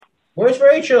Where's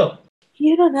Rachel?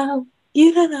 You don't know.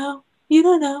 You don't know. You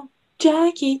don't know.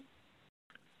 Jackie.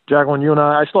 Jacqueline, you and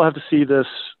I still have to see this.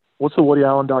 What's the Woody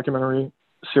Allen documentary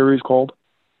series called?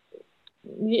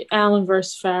 Allen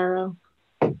versus Farrow.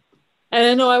 And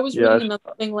I know I was Yes. reading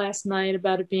another thing last night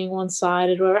about it being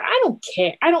one-sided. Or whatever. I don't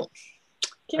care. I don't.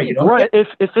 You don't Right. If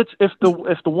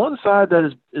the one side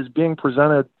that is being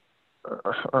presented.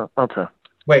 Okay.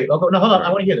 Wait. No, hold on. I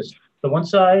want to hear this. The one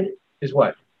side is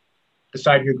what? The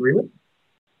side you agree with?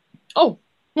 Oh.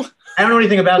 I don't know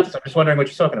anything about this. I'm just wondering what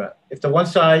you're talking about. If the one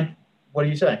side, what do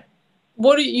you say?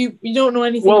 What do you don't know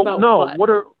anything about? Well,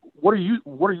 no. What are you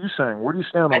saying? Where do you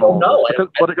stand on I don't know.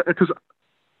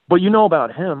 But you know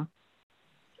about him.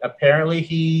 Apparently,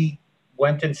 he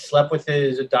went and slept with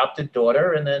his adopted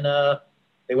daughter, and then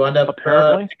they wound up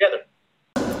together.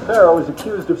 Farrow is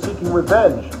accused of seeking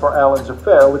revenge for Allen's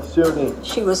affair with Soon-Yi.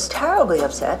 She was terribly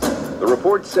upset. The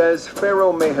report says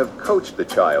Farrow may have coached the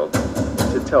child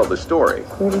to tell the story.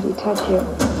 Where did he touch you?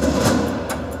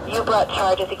 You brought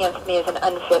charges against me as an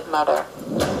unfit mother.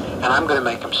 And I'm going to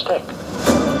make him stick.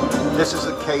 This is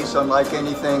a case unlike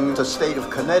anything the state of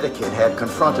Connecticut had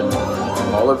confronted me.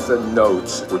 All of the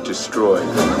notes were destroyed.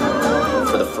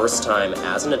 For the first time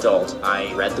as an adult,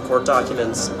 I read the court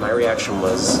documents. My reaction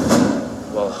was,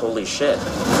 well, holy shit.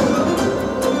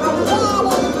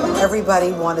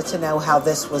 Everybody wanted to know how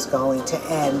this was going to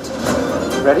end.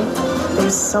 Ready?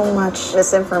 There's so much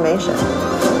misinformation.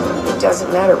 It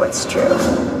doesn't matter what's true.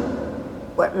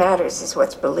 What matters is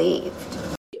what's believed.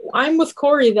 I'm with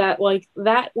Corey that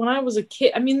when I was a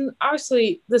kid, I mean,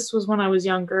 obviously this was when I was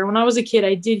younger. When I was a kid,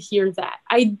 I did hear that.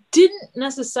 I didn't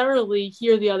necessarily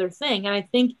hear the other thing. And I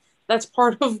think that's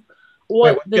part of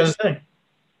what the other thing?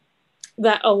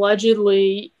 That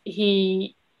allegedly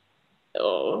he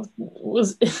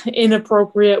was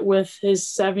inappropriate with his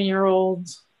 7-year-old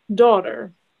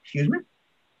daughter. Excuse me?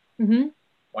 Mm-hmm.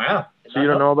 Wow. So you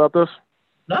don't know about this?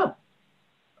 No.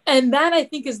 And that, I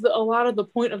think, is a lot of the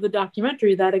point of the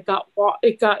documentary, that it got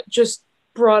just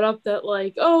brought up that,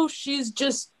 like, oh, she's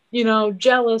just,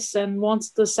 jealous and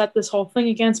wants to set this whole thing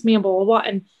against me and blah, blah, blah.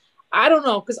 And I don't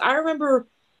know, because I remember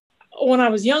when I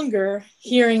was younger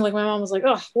hearing, like, my mom was like,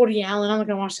 oh, Woody Allen, I'm not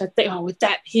going to watch that thing. Oh, with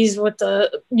that, he's what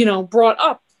the, brought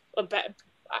up about.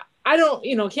 I don't,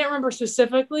 can't remember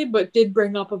specifically, but did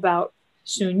bring up about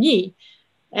Soon-Yi.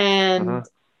 And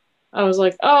I was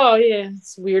like, oh, yeah,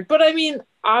 it's weird. But I mean,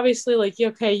 obviously, like,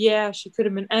 okay, yeah, she could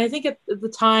have been. And I think at the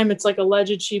time, it's like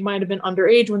alleged she might have been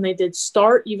underage when they did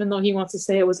start, even though he wants to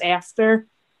say it was after.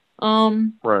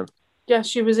 Right. Yeah,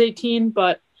 she was 18,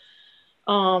 but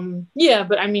yeah,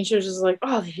 but I mean, she was just like,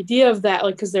 oh, the idea of that,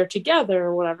 like, because they're together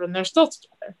or whatever, and they're still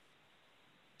together.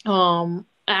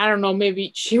 I don't know,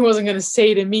 maybe she wasn't going to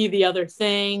say to me the other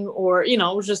thing, or, it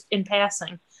was just in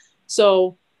passing.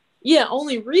 So, yeah,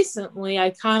 only recently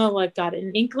I kind of like got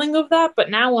an inkling of that.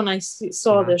 But now when I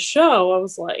saw this show, I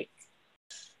was like,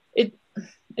 it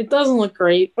doesn't look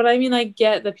great. But I mean, I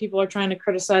get that people are trying to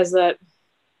criticize that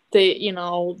they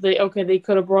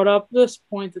could have brought up this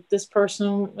point that this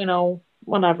person,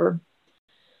 whatever.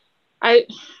 I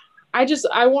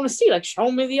want to see, like,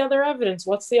 show me the other evidence.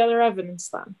 What's the other evidence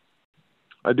then?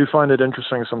 I do find it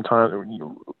interesting sometimes.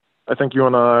 I think you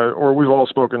and I, or we've all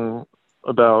spoken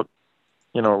about,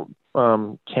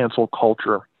 cancel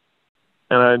culture.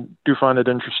 And I do find it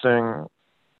interesting,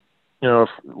 if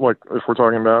we're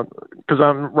talking about, because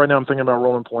I'm thinking about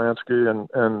Roman Polanski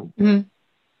and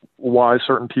why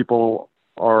certain people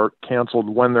are canceled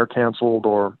when they're canceled,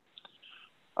 or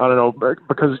I don't know,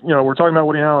 because, we're talking about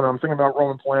Woody Allen. I'm thinking about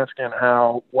Roman Polanski and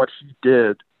how what he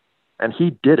did, and he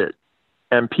did it,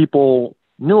 and people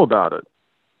knew about it.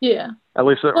 Yeah. At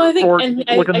least, well, I think, or and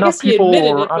like I enough guess he people,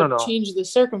 admitted or it, I don't know, change the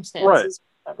circumstances.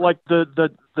 Right. Like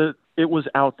the it was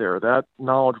out there. That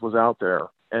knowledge was out there,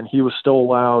 and he was still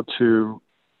allowed to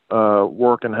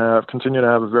work and continue to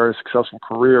have a very successful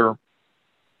career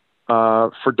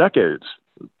for decades.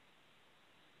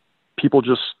 People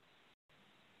just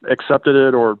accepted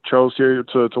it or chose to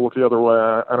look the other way.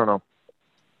 I don't know.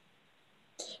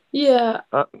 Yeah.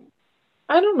 I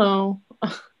don't know.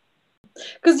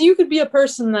 Because you could be a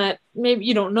person that maybe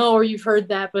you don't know or you've heard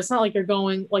that, but it's not like you're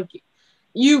going, like,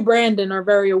 you, Brandon, are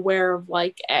very aware of,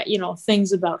 like,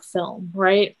 things about film,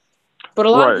 right? But a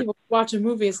lot of people watch a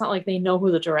movie, it's not like they know who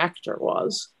the director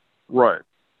was. Right.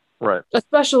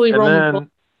 Especially Roman,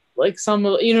 like some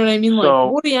of, you know what I mean? So,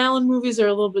 like, Woody Allen movies are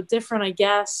a little bit different, I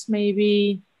guess,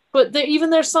 maybe. But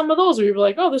there's some of those where you're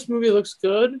like, oh, this movie looks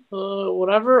good,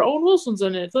 whatever. Owen Wilson's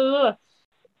in it.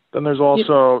 Then there's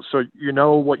also, so you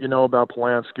know what you know about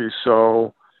Polanski,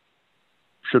 so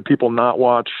should people not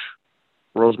watch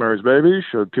Rosemary's Baby?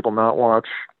 Should people not watch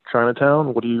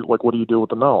Chinatown? What do you do with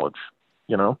the knowledge?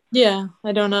 You know? Yeah,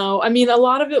 I don't know. I mean, a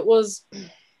lot of it was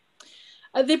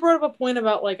they brought up a point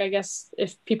about like I guess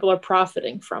if people are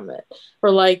profiting from it,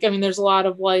 or like I mean, there's a lot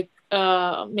of like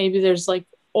maybe there's like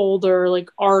older like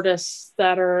artists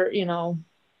that are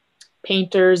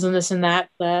painters and this and that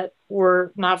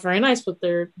were not very nice, but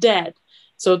they're dead.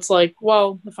 So it's like,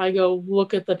 well, if I go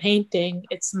look at the painting,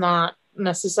 it's not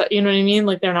necessary. You know what I mean?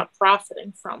 Like they're not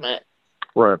profiting from it.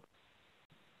 Right.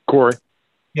 Corey.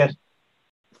 Yes.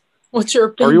 What's your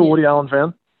opinion? Are you a Woody Allen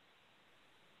fan?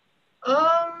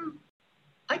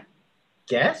 I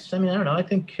guess. I mean, I don't know. I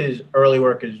think his early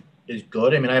work is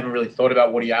good. I mean, I haven't really thought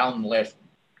about Woody Allen in the last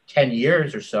 10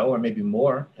 years or so, or maybe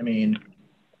more. I mean,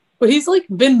 but he's like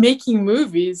been making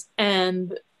movies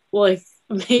and like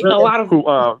made a lot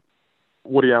of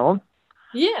Woody Allen?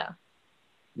 Yeah.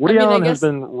 Woody Allen has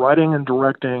been writing and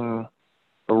directing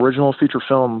original feature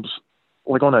films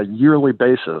like on a yearly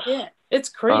basis. Yeah, it's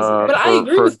crazy. But I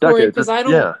agree with Corey because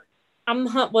I'm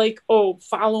not like,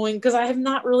 following, because I have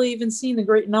not really even seen a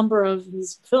great number of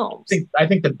his films. I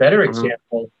think the better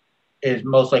example is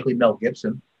most likely Mel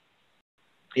Gibson.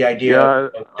 The idea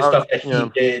of the stuff that he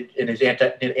did in his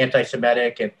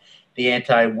anti-Semitic and the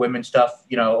anti-women stuff,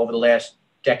 over the last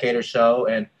decade or so.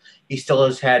 And he still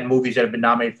has had movies that have been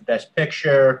nominated for Best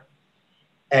Picture.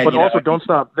 And, but also, don't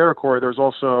stop there, Corey. There's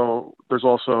also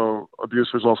abuse.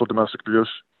 There's also domestic abuse.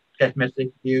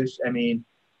 Domestic abuse. I mean,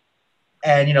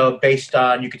 and based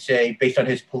on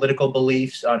his political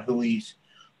beliefs, on who he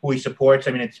supports.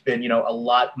 I mean, it's been a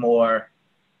lot more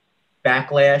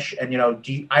backlash. And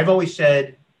I've always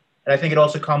said, and I think it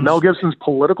also comes. Mel Gibson's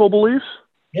political beliefs.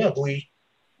 Yeah,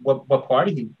 what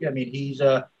party he? I mean, he's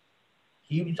as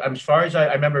far as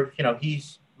I remember,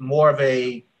 he's more of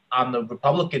on the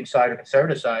Republican side or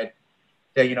conservative side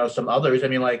than some others. I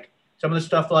mean, like some of the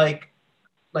stuff like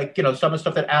some of the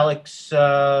stuff that Alec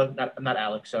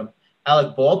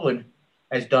Baldwin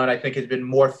has done, I think has been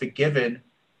more forgiven,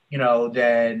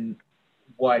 than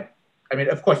what. I mean,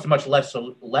 of course, a much less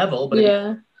level, but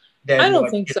yeah, I don't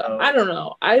think so. I don't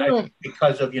know. I don't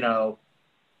because of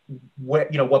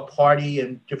what party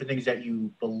and different things that you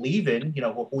believe in,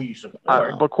 who you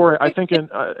support. But Corey, I think in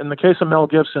the case of Mel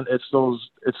Gibson, it's those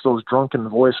drunken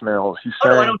voicemails. He's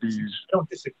saying I don't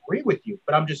disagree with you,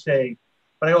 but I'm just saying.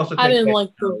 But I also think didn't like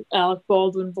the Alec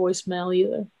Baldwin voicemail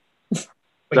either.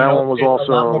 That one was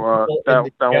also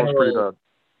that one was pretty bad.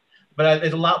 But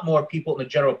there's a lot more people in the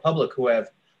general public who are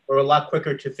a lot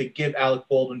quicker to forgive Alec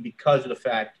Baldwin because of the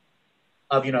fact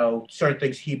of certain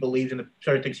things he believes in, the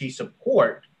certain things he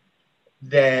supports,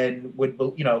 than would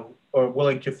or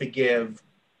willing to forgive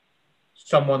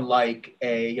someone like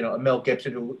a Mel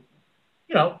Gibson who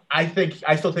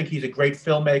I still think he's a great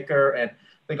filmmaker, and I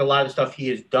think a lot of the stuff he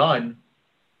has done.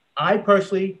 I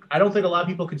don't think a lot of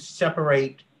people can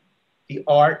separate the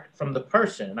art from the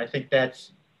person, and I think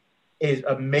is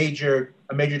a major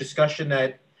discussion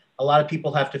that a lot of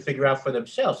people have to figure out for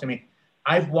themselves. I mean,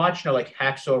 I've watched like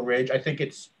Hacksaw Ridge. I think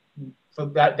it's for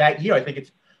that year. I think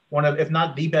it's one of, if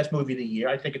not the best movie of the year.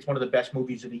 I think it's one of the best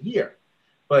movies of the year.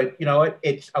 But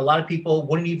it's a lot of people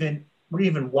wouldn't even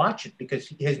watch it because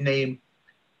his name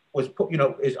was put,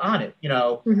 is on it. There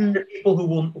are people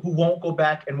who won't go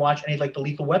back and watch any like the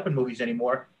Lethal Weapon movies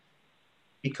anymore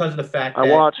because of the fact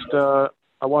that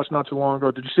I watched not too long ago.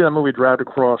 Did you see that movie Dragged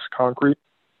Across Concrete?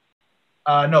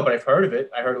 No, but I've heard of it.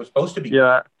 I heard it was supposed to be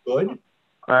good.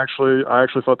 I actually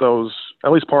thought that was,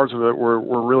 at least parts of it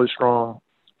were really strong.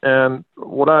 And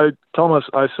what I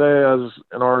say as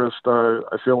an artist,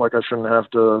 I feel like I shouldn't have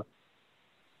to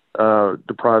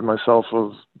deprive myself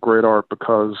of great art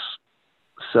because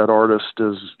said artist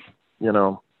is,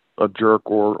 a jerk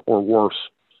or worse.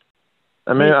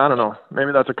 And maybe, I don't know,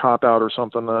 maybe that's a cop-out or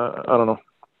something. I don't know.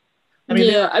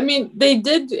 I mean, they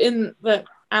did in the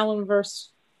Allen versus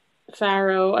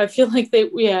Farrow. I feel like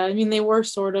they were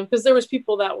sort of, because there was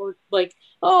people that were like,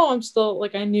 I'm still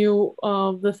like, I knew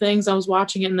the things, I was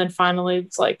watching it, and then finally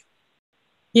it's like,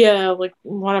 like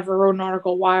whatever, wrote an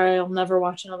article why I'll never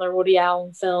watch another Woody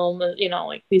Allen film,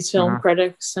 like these film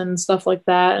critics and stuff like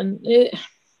that. And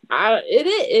I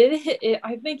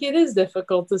think it is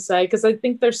difficult to say, because I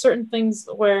think there's certain things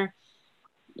where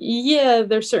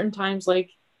there's certain times like,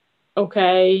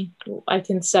 okay, I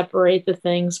can separate the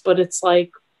things, but it's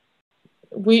like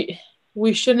we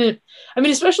shouldn't, I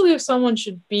mean, especially if someone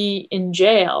should be in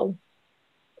jail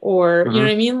or, you know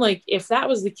what I mean? Like if that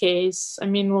was the case, I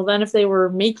mean, well then if they were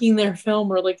making their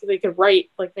film or like they could write,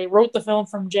 like they wrote the film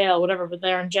from jail, whatever, but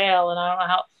they're in jail, and I don't know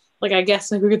how, like, I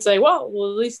guess like we could say, well, at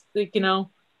least like,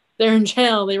 they're in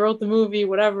jail, they wrote the movie,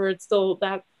 whatever, it's still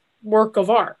that work of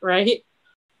art, right?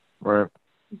 Right.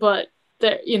 But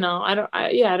that, you know, I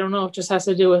don't know. It just has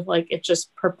to do with like it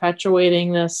just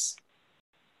perpetuating this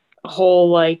whole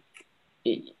like.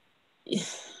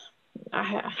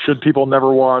 Should people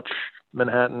never watch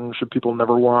Manhattan? Should people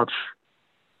never watch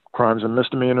Crimes and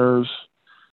Misdemeanors?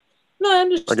 No, I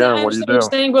understand. Again, I what do you understand what you're do?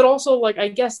 saying, but also, like, I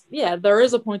guess, yeah, there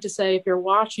is a point to say if you're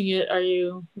watching it, are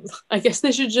you? I guess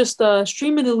they should just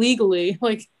stream it illegally,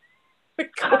 like.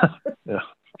 Yeah.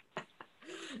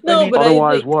 No, but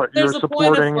otherwise, what you're there's a point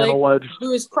of supporting like an alleged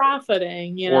who is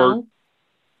profiting, you know.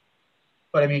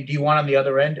 But I mean, do you want on the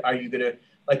other end? Are you gonna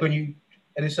like when you?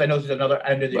 And this I know this is another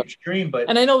end of the extreme, but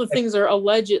and I know the things are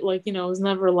alleged, like you know, it's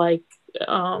never like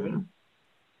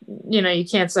you know, you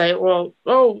can't say, well,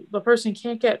 oh, the person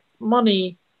can't get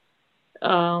money,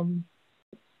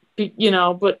 you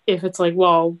know, but if it's like,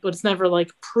 well, but it's never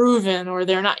like proven or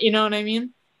they're not, you know what I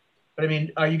mean? But I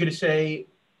mean, are you going to say,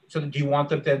 so do you want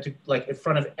them then to, like, in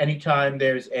front of any time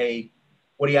there's a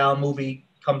Woody Allen movie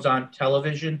comes on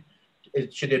television,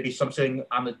 should there be something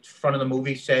on the front of the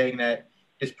movie saying that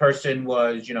this person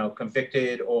was, you know,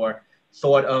 convicted or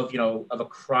thought of, you know, of a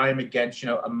crime against, you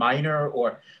know, a minor?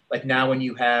 Or like now when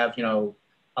you have, you know,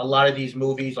 a lot of these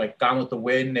movies like Gone with the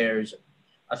Wind, there's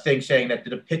a thing saying that the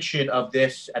depiction of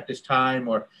this at this time,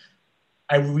 or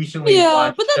I recently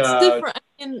watched, but that's different.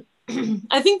 And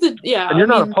I think that, yeah. And you're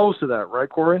not opposed to that, right,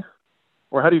 Corey?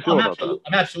 Or how do you feel about that?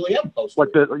 I'm absolutely opposed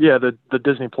like to it. The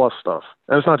Disney Plus stuff.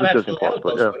 And it's not just Disney Plus,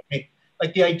 but yeah. I mean,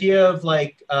 like the idea of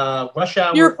like Rush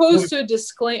Hour. You're opposed to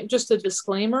just a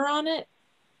disclaimer on it?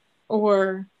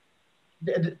 Or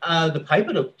the pipe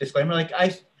of the disclaimer, like I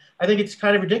think it's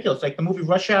kind of ridiculous. Like the movie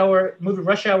Rush Hour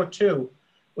 2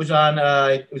 was on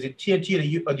it was at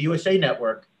TNT or the USA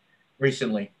Network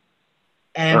recently,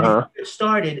 and before it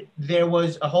started, there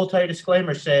was a whole entire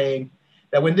disclaimer saying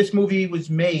that when this movie was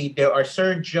made, there are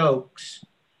certain jokes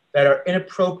that are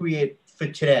inappropriate for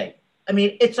today. I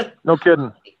mean, it's a no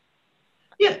kidding.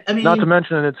 Yeah, I mean, not to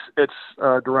mention it's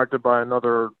directed by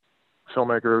another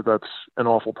filmmaker that's an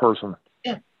awful person.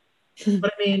 Yeah,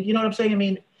 but I mean, you know what I'm saying? I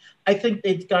mean, I think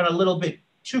they've gone a little bit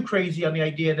too crazy on the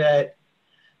idea that,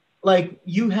 like,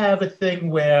 you have a thing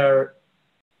where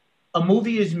a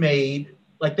movie is made,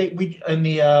 like we in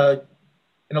the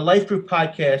Life Group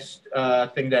podcast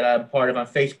thing that I'm part of on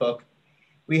Facebook,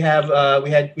 we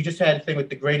just had a thing with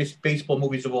the greatest baseball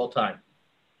movies of all time,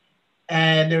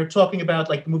 and they were talking about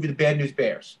like the movie The Bad News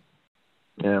Bears.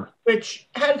 Yeah. Which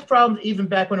had its problems even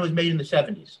back when it was made in the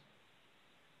 70s.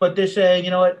 But they're saying, you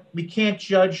know what, we can't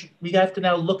judge. We have to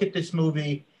now look at this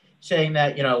movie saying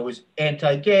that, you know, it was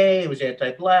anti-gay, it was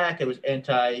anti-black, it was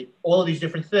anti all of these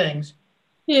different things.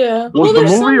 Yeah. Was the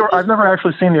movie, or I've never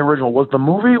actually seen the original, was the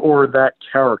movie or that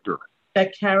character?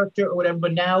 That character or whatever.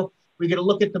 But now we're going to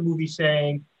look at the movie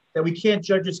saying that we can't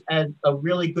judge this as a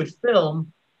really good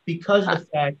film because of the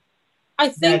fact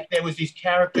that there was these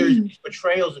characters, these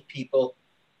portrayals of people.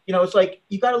 You know, it's like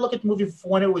you got to look at the movie for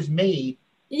when it was made.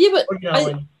 Yeah, but or, you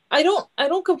know, I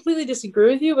don't completely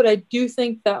disagree with you, but I do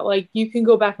think that like you can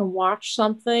go back and watch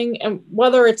something, and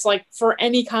whether it's like for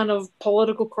any kind of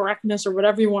political correctness or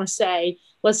whatever you want to say.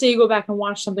 Let's say you go back and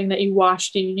watch something that you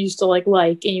watched and you used to like,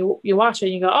 and you watch it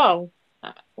and you go, oh,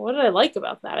 what did I like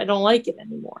about that? I don't like it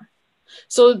anymore.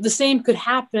 So the same could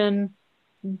happen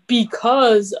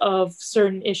because of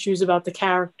certain issues about the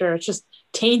character. It's just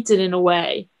tainted in a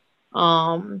way.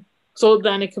 So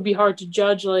then it could be hard to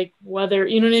judge, like, whether,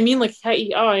 you know what I mean? Like,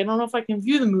 hey, oh, I don't know if I can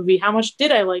view the movie. How much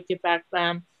did I like it back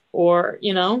then? Or,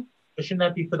 you know? But shouldn't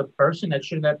that be for the person?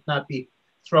 Shouldn't that not be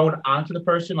thrown onto the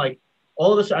person? Like,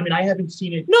 all of this, I mean, I haven't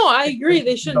seen it. No, I agree.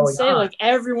 They shouldn't say, like,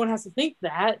 everyone has to think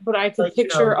that. But I could like,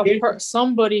 picture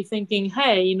somebody thinking,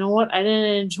 hey, you know what? I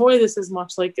didn't enjoy this as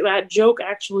much. Like, that joke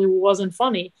actually wasn't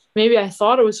funny. Maybe I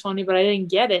thought it was funny, but I didn't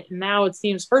get it. And now it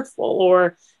seems hurtful.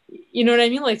 Or, you know what I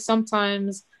mean? Like,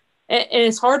 sometimes... And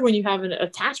it's hard when you have an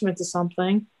attachment to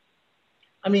something.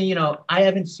 I mean, you know, I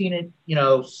haven't seen it, you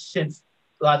know, since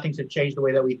a lot of things have changed the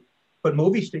way that we put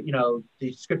movies to, you know,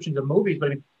 the descriptions of movies. But I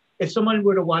mean, if someone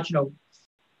were to watch, you know,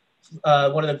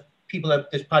 one of the people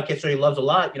that this podcast really loves a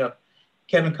lot, you know,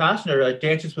 Kevin Costner,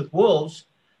 Dances with Wolves,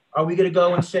 are we going to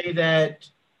go and say that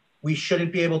we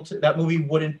shouldn't be able to, that movie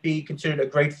wouldn't be considered a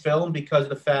great film because of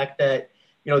the fact that,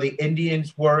 you know, the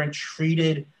Indians weren't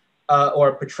treated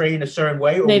or portrayed in a certain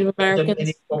way, or Native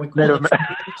Americans,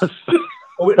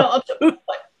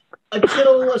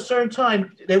 until a certain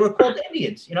time they were called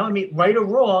Indians. You know, I mean, right or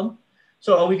wrong.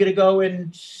 So, are we going to go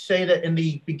and say that in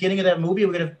the beginning of that movie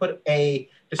we're going to put a?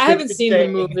 I haven't seen the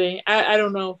movie. I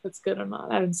don't know if it's good or not.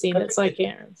 I haven't seen it, so I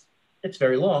can't. It's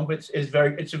very long, but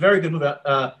it's a very good movie.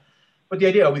 But the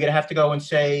idea, are we going to have to go and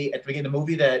say at the beginning of the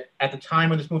movie that at the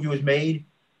time when this movie was made,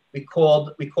 we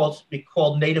called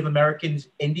Native Americans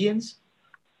Indians,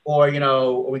 or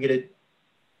are we gonna?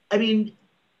 I mean,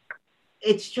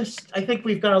 it's just, I think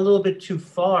we've gone a little bit too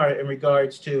far in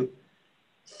regards to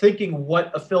thinking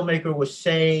what a filmmaker was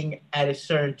saying at a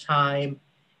certain time,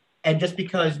 and just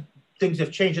because things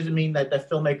have changed doesn't mean that that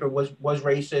filmmaker was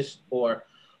racist or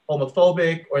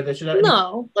homophobic or this or that.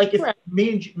 No, like if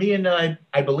me and I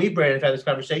believe Brandon have had this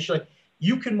conversation. Like,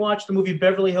 you can watch the movie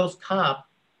Beverly Hills Cop,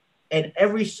 and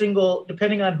every single,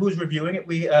 depending on who's reviewing it,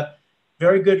 we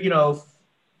very good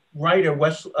writer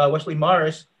Wesley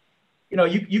Morris.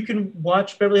 You can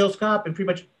watch Beverly Hills Cop, and pretty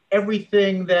much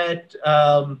everything that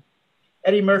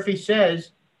Eddie Murphy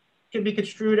says can be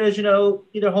construed as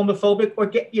either homophobic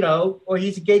or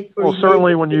he's a gay. Well,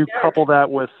 certainly when you couple that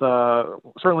with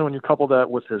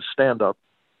his stand-up.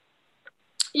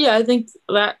 Yeah, I think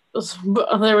there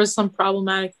was some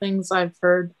problematic things I've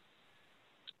heard.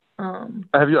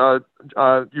 Have you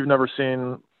you've never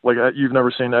seen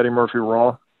Eddie Murphy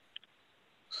Raw?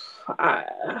 I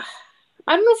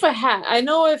don't know if I had. I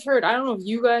know I've heard. I don't know if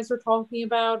you guys were talking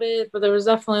about it, but there was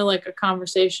definitely like a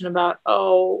conversation about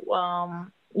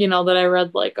that I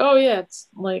read, like, oh yeah, it's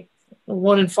like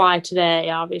wouldn't fly today,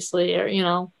 obviously, or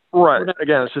right. Whatever.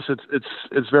 Again, it's just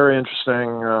it's very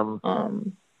interesting.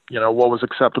 What was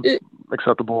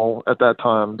acceptable at that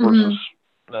time versus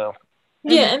now.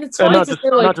 Yeah, and it's funny not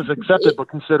just accepted, but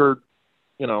considered,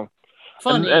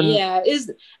 funny.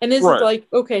 Is right. It like,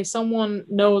 okay, someone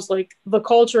knows like the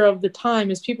culture of the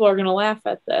time is people are going to laugh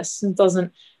at this and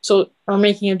are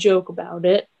making a joke about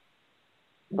it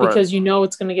because right.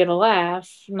 It's going to get a laugh.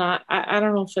 I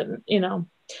don't know if it,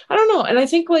 I don't know. And I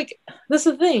think like that's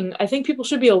the thing. I think people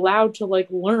should be allowed to like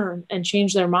learn and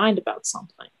change their mind about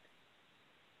something.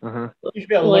 Mm-hmm. You should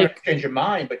be able to learn to change your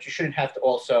mind, but you shouldn't have to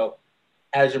also,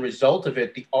 as a result of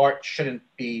it, the art shouldn't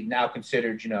be now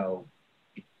considered,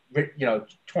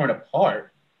 torn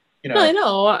apart. No, I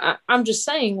know. I'm just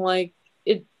saying, like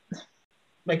it.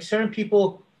 Like certain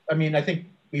people, I mean, I think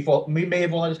we may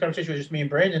have all had this conversation with just me and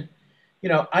Brandon.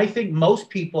 I think most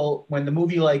people, when the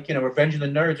movie like Revenge of the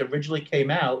Nerds originally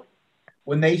came out,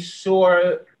 when they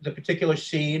saw the particular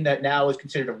scene that now is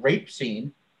considered a rape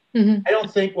scene, mm-hmm. I don't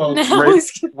think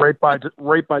rape by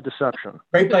deception.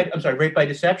 Rape by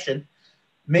deception.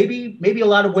 Maybe a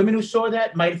lot of women who saw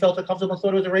that might have felt uncomfortable and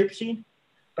thought it was a rape scene.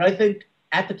 But I think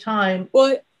at the time,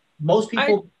 most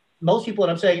people,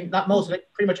 and I'm saying not most,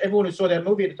 like pretty much everyone who saw that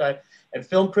movie at the time, and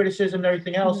film criticism and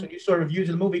everything else, mm-hmm. when you saw reviews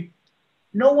of the movie,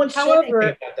 no one said anything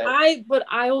about that. But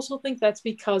I also think that's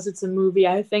because it's a movie.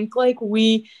 I think like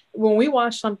when we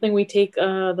watch something, we take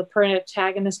the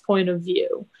protagonist point of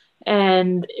view.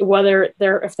 And whether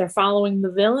if they're following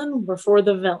the villain, we're for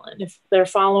the villain. If they're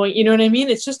following, you know what I mean?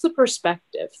 It's just a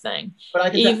perspective thing. But I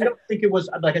don't think it was,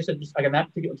 like I said, just like in that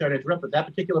particular, sorry to interrupt, but that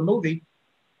particular movie,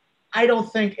 I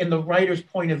don't think in the writer's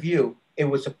point of view, it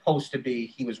was supposed to be,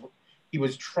 he was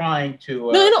trying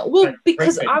to. No. Well,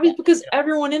 because obviously, because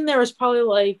everyone in there is probably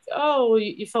like, oh,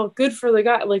 you felt good for the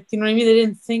guy. Like, you know what I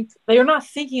mean? They are not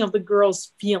thinking of the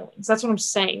girl's feelings. That's what I'm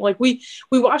saying. Like we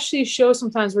watch these shows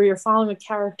sometimes where you're following a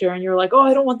character and you're like, oh,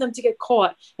 I don't want them to get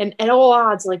caught. And at all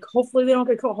odds, like, hopefully they don't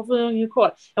get caught. Hopefully they don't get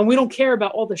caught. And we don't care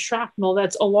about all the shrapnel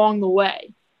that's along the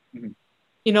way.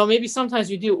 Mm-hmm. Maybe sometimes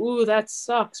we do. Ooh, that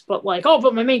sucks. But like, oh,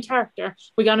 but my main character,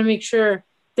 we got to make sure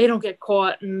they don't get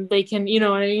caught and they can, you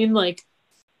know what I mean? Like,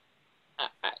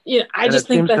 I just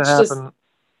think that's just.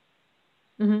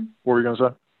 Mm-hmm. What were you going to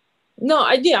say? No,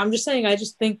 I'm just saying, I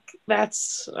just think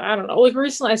that's, I don't know. Like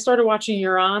recently I started watching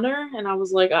Your Honor and I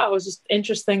was like, oh, it was just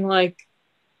interesting. Like,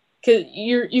 cause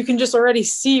you can just already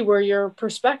see where your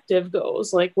perspective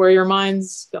goes, like where your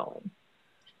mind's going.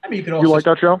 I mean, you could also. You like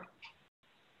that show?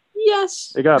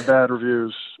 Yes. It got bad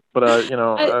reviews, but it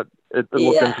looked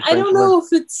interesting. I don't know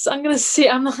if it's, I'm going to see,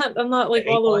 I'm not like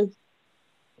all the way.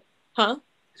 Huh?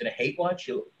 Is it a hate watch?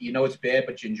 You know it's bad,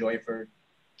 but you enjoy it but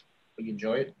you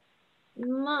enjoy it?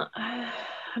 I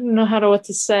don't know what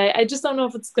to say. I just don't know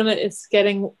if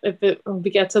if it will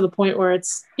get to the point where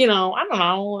it's, I don't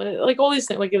know, like all these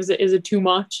things, like is it too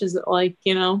much? Is it like,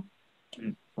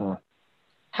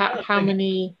 how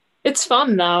many, it's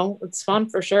fun though. It's fun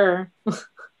for sure.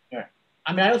 Yeah.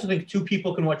 I mean, I also think two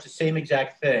people can watch the same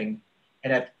exact thing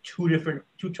and have two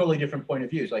totally different point of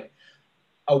views. Like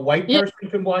a white person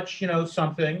can watch,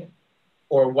 something,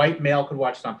 or a white male could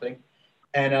watch something,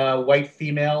 and a white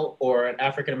female or an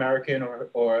African American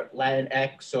or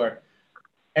Latinx or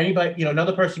anybody,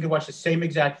 another person could watch the same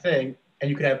exact thing, and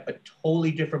you could have a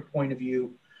totally different point of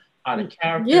view on a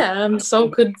character. Yeah, and so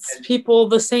could people,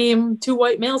 the same two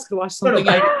white males could watch something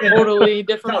totally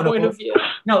different point of view.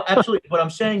 No, absolutely. What I'm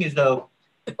saying is, though,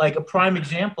 Like a prime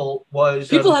example was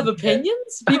People have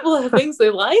opinions. People have things they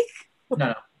like.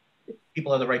 No.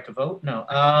 People have the right to vote. No.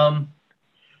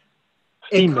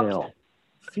 Female.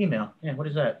 Female. Yeah. What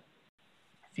is that?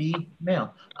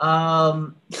 Female.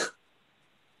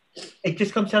 It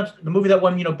just comes down to the movie that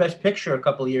won, Best Picture a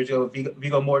couple of years ago,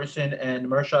 Viggo Mortensen and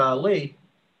Mahershala Ali.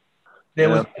 There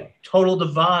was a total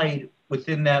divide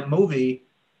within that movie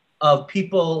of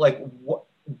people like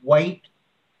white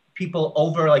people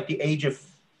over like the age of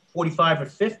 45 or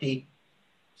 50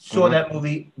 saw that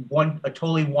movie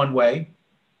totally one way,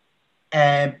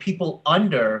 and people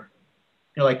under,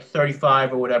 like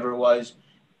 35 or whatever it was,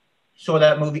 saw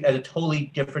that movie as a totally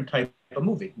different type of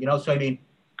movie. So I mean.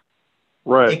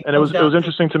 Right, and it was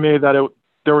interesting to me that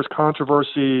there was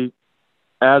controversy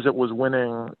as it was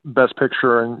winning Best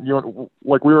Picture, and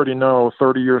like we already know,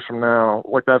 30 years from now,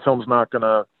 like that film's not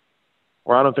gonna,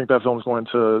 or I don't think that film's going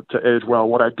to age well.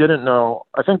 What I didn't know,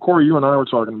 I think Corey, you and I were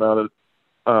talking about it.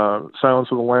 Silence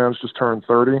of the Lambs just turned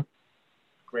 30,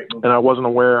 great movie, and I wasn't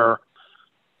aware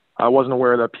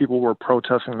that people were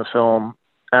protesting the film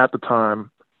at the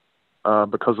time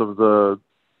because of the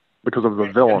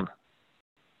villain.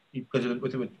 Because of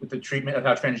with the treatment of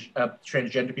how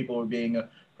transgender people were being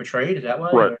portrayed, is that why?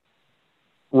 Right.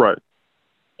 Right.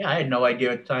 Yeah, I had no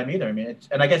idea at the time either. I mean,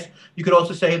 and I guess you could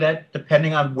also say that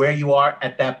depending on where you are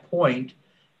at that point,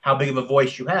 how big of a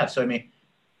voice you have. So I mean,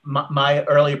 my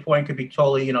earlier point could be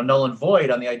totally null and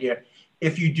void on the idea.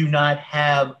 If you do not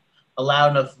have a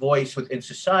loud enough voice within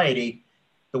society,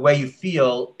 the way you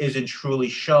feel isn't truly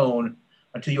shown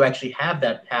until you actually have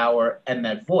that power and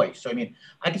that voice. So, I mean,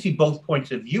 I can see both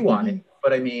points of view on it,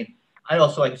 but I mean, I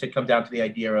also, like I said, come down to the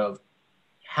idea of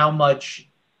how much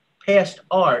past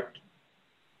art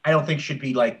I don't think should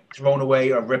be like thrown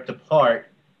away or ripped apart,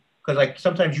 because like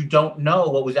sometimes you don't know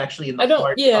what was actually in the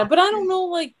heart. Yeah, but I don't know,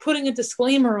 like putting a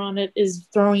disclaimer on it is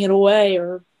throwing it away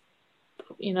or,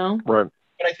 right. But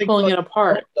I think pulling it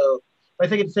apart. I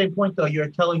think at the same point, though, you're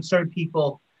telling certain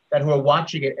people that who are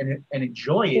watching it and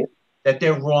enjoy it, that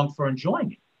they're wrong for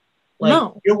enjoying it. Like,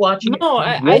 no, you're watching. No,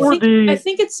 I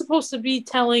think it's supposed to be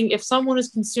telling if someone is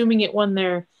consuming it when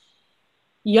they're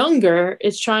younger.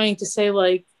 It's trying to say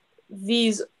like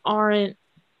these aren't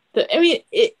the. I mean,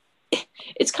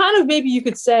 it's kind of, maybe you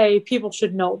could say people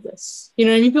should know this. You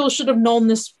know what I mean? People should have known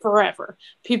this forever.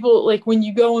 People, like when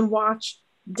you go and watch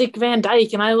Dick Van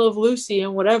Dyke and I Love Lucy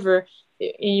and whatever,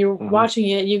 and you're watching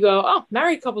it and you go, oh,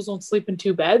 married couples don't sleep in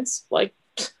two beds. Like,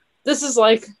 this is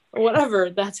like whatever.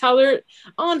 That's how they're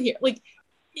on here. Like,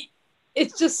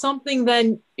 it's just something that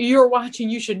you're watching,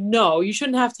 you should know. You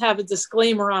shouldn't have to have a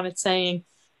disclaimer on it saying,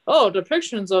 oh,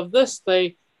 depictions of this,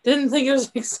 they didn't think it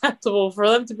was acceptable for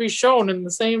them to be shown in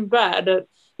the same bed,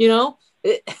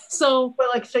 so. Well,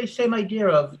 like, same idea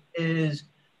of is,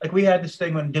 like, we had this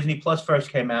thing when Disney Plus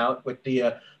first came out with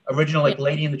the original, like,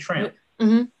 Lady and the Tramp.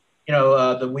 Mm-hmm.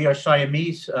 The We Are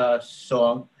Siamese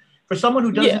song. For someone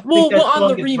who doesn't think that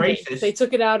song is racist. They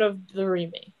took it out of the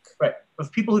remake. Right. For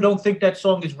people who don't think that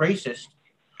song is racist,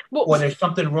 or there's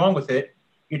something wrong with it,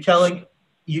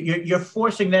 you're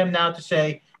forcing them now to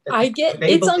say that I get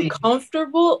it's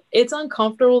uncomfortable. It's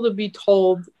uncomfortable to be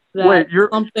told that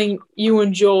something you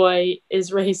enjoy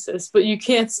is racist, but you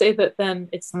can't say that then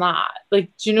it's not.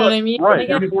 Like, do you know what I mean? Right.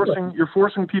 You're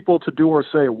forcing people to do or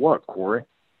say what, Corey?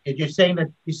 You're saying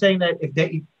that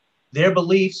if their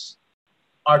beliefs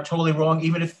are totally wrong,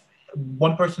 even if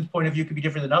one person's point of view could be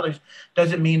different than others,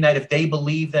 doesn't mean that if they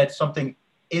believe that something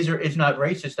is or is not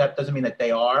racist, that doesn't mean that they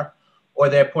are, or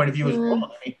their point of view is wrong.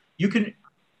 I mean, you can,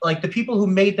 like, the people who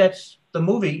made the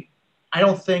movie, I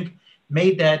don't think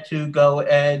made that to go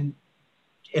and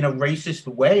in a racist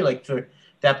way, like for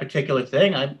that particular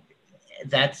thing.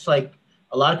 That's like,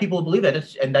 a lot of people believe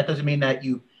that, and that doesn't mean that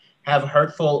you have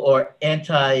hurtful or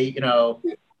anti,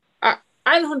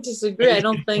 I don't disagree. I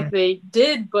don't think they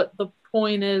did, but the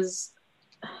point is,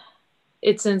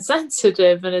 it's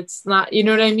insensitive and it's not. You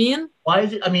know what I mean? Why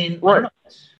is it? I mean, right.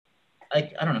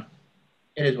 I don't know.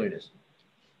 It is what it is.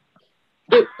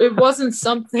 It wasn't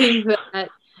something that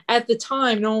at the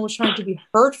time no one was trying to be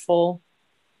hurtful,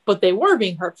 but they were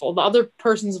being hurtful. The other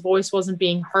person's voice wasn't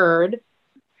being heard.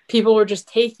 People were just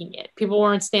taking it. People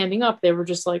weren't standing up. They were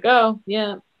just like, oh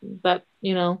yeah, that.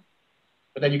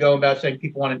 But then you go about saying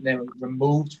people want it then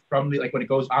removed from like when it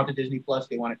goes onto Disney Plus,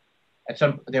 they want it.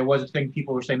 There was a thing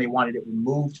people were saying they wanted it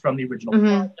removed from the original.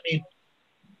 I mean,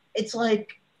 it's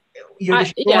like you're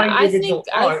destroying the original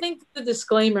art. I think the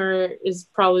disclaimer is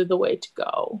probably the way to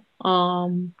go.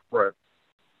 Right.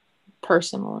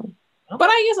 Personally, but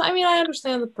I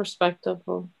understand the perspective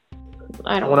of.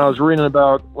 When I was reading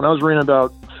about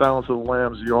Silence of the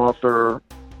Lambs, the author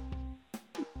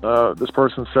this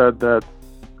person said that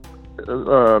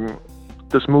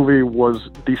this movie was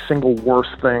the single worst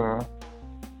thing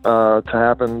to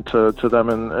happen to them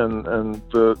and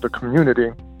the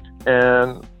community,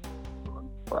 and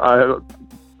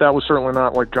that was certainly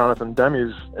not like Jonathan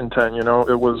Demme's intent. You know,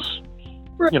 it was,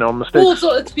 you know, mistakes. Well,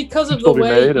 so it's because of the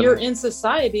way you're in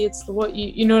society. It's what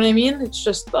you know what I mean? It's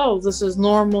just, oh, this is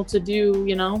normal to do,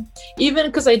 you know? Even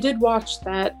because I did watch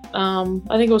that,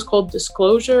 I think it was called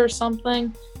Disclosure or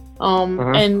something.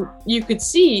 And you could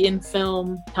see in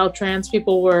film how trans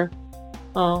people were,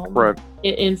 right.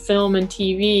 in film and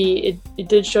TV. It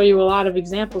did show you a lot of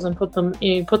examples and put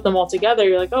them all together.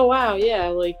 You're like, oh, wow, yeah,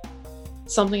 like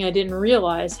something I didn't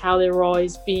realize how they were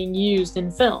always being used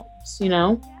in films, you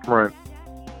know? Right.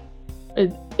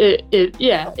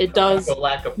 It does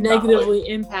negatively knowledge.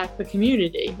 Impact the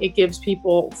community. It gives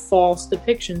people false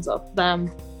depictions of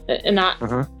them, and not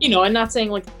you know, and not saying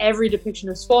like every depiction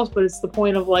is false, but it's the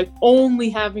point of like only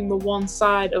having the one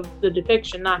side of the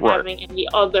depiction, not having any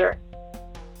other.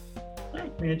 I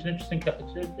mean, it's an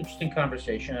interesting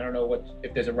conversation. I don't know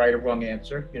if there's a right or wrong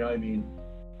answer. You know what I mean?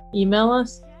 Email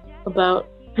us about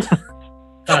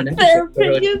their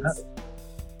opinions.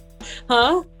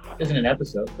 Huh? Isn't an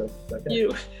episode, so okay.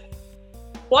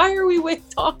 Why are we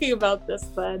talking about this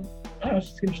then? I don't know, it's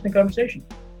just an interesting conversation.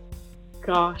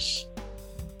 Gosh.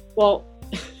 Well,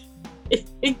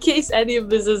 in case any of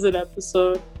this is an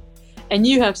episode and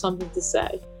you have something to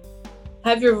say,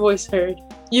 have your voice heard.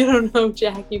 You don't know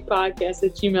Jackie podcast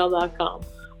at gmail.com,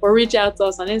 or reach out to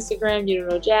us on Instagram. You don't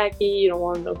know Jackie, you don't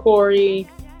want to know Corey.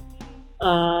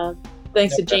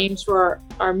 Thanks to James for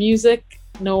our music,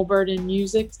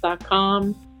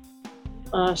 noburdenmusics.com.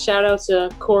 Shout out to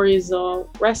Corey's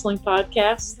wrestling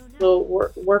podcast,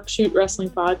 the Workshoot Wrestling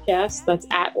Podcast. That's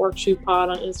at Workshoot Pod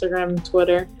on Instagram and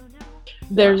Twitter.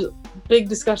 There's big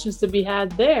discussions to be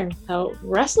had there. How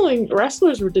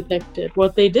wrestlers were depicted,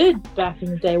 what they did back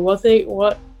in the day, what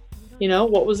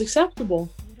was acceptable.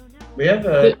 We have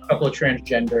a couple of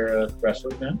transgender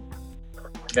wrestlers now.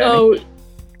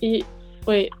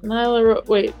 Wait,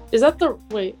 Nyla. Is that the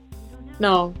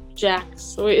No,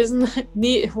 Jax. Wait, isn't that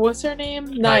what's her name?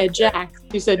 Nia Jax.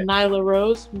 You said Nyla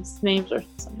Rose. These names are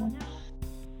similar.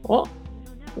 Well,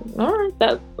 all right.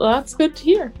 That's good to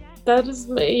hear. That is,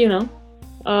 you know.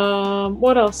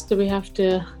 What else do we have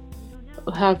to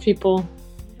have people?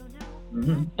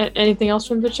 Anything else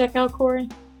for them to check out, Corey?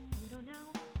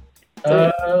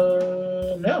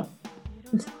 No.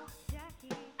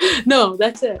 No,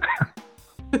 that's it.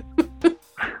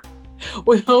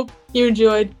 We hope you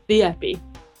enjoyed the epi.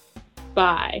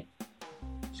 Bye.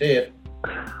 See ya.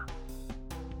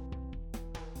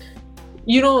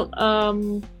 You don't,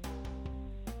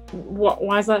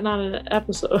 why is that not an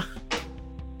episode?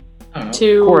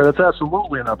 Corey, that's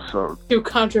absolutely an episode. Too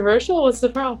controversial? What's the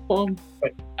problem?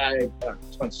 But I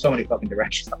went so many fucking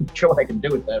directions. I'm not sure what I can do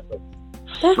with that. But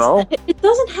it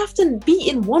doesn't have to be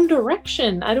in one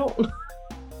direction. I don't...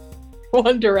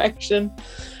 one direction.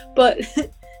 But...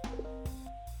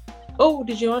 Oh,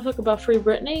 did you want to talk about Free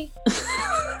Britney?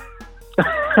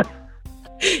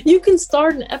 You can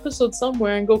start an episode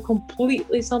somewhere and go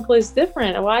completely someplace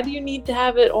different. Why do you need to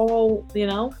have it all, you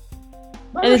know?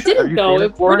 And it didn't go.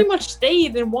 It pretty much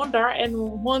stayed in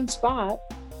one spot.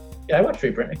 Yeah, I watched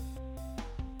Free Britney.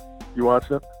 You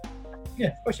watched it? Yeah,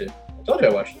 of course I did. I told you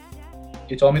I watched it.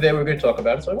 You told me they were going to talk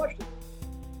about it, so I watched it.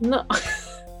 No,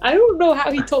 I don't know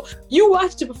how he told... You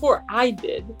watched it before I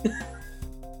did.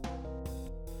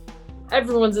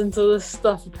 Everyone's into this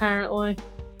stuff, apparently.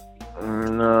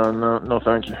 No,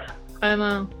 thank you. I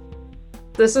know.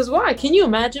 This is why. Can you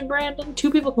imagine, Brandon? Two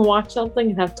people can watch something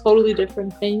and have totally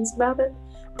different opinions about it?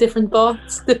 Different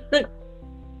thoughts? Different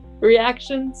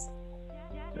reactions?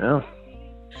 Yeah.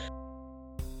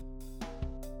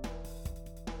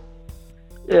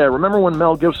 Yeah, remember when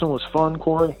Mel Gibson was fun,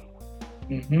 Corey?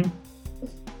 Mm-hmm.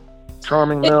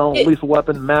 Charming Mel, Lethal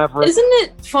Weapon, Maverick. Isn't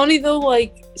it funny though?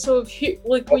 Like, so if you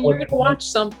when you're gonna watch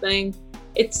something,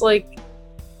 it's like,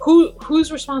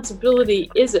 whose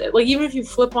responsibility is it? Like, even if you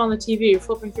flip on the TV, you're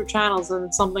flipping through channels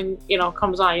and something, you know,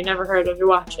 comes on, you never heard of, you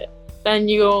watch it. Then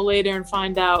you go later and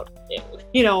find out,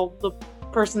 you know, the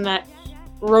person that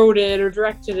wrote it or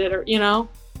directed it, or, you know,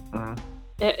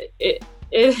 it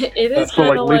is so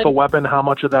like Lethal Weapon. How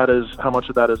much of that is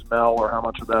Mel, or how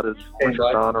much of that is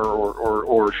Richard Donner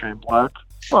or Shane Black?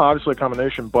 Well, obviously a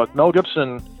combination, but Mel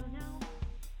Gibson,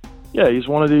 yeah, he's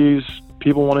one of these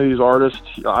people, one of these artists.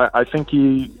 I think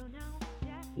he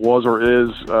was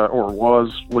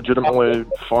legitimately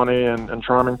funny and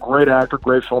charming. Great actor,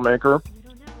 great filmmaker.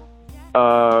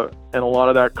 And a lot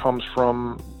of that comes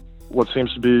from what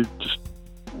seems to be just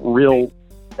real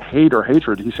hate or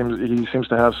hatred. He seems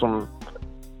to have some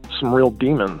real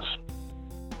demons.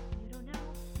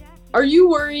 Are you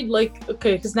worried, like,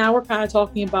 okay, because now we're kind of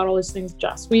talking about all these things,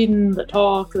 Joss Whedon, the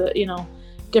talk,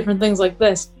 different things like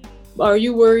this. Are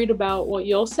you worried about what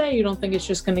you'll say? You don't think it's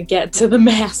just going to get to the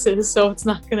masses, so it's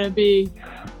not going to be...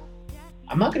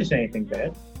 I'm not going to say anything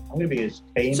bad. I'm going to be as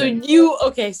tame. So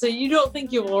you don't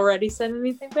think you've already said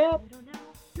anything bad?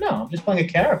 No, I'm just playing a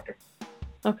character.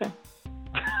 Okay.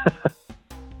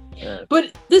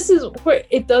 But this is where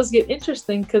it does get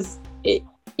interesting, because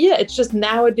it's just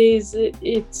nowadays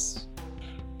it's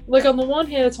like, on the one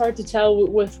hand, it's hard to tell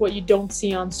with what you don't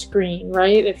see on screen,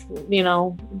 right? If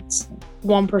it's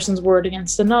one person's word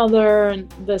against another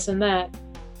and this and that.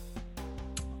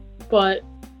 But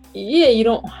you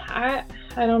don't. I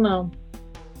don't know.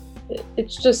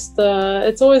 It's just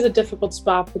it's always a difficult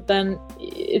spot, but then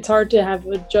it's hard to have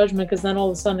a judgment, because then all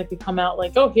of a sudden it could come out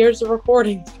like, oh, here's the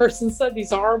recording. This person said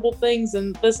these horrible things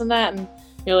and this and that, and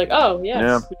you're like, oh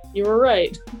yes, you were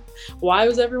right. Why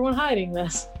was everyone hiding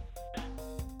this?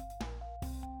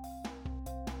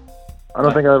 I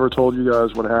don't think I ever told you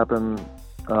guys what happened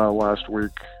last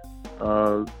week.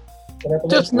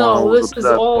 Just know this is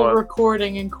all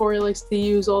recording, and Corey likes to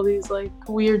use all these like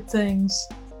weird things.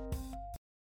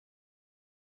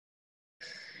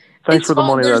 Thanks for the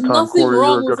money that time, Corey.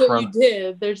 You're a good friend. There's nothing wrong with what you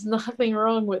did. There's nothing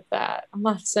wrong with that. I'm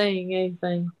not saying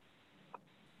anything.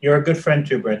 You're a good friend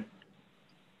too, Brent.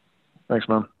 Thanks,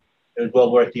 man. It was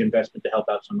well worth the investment to help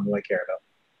out someone who I care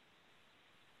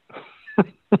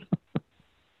about.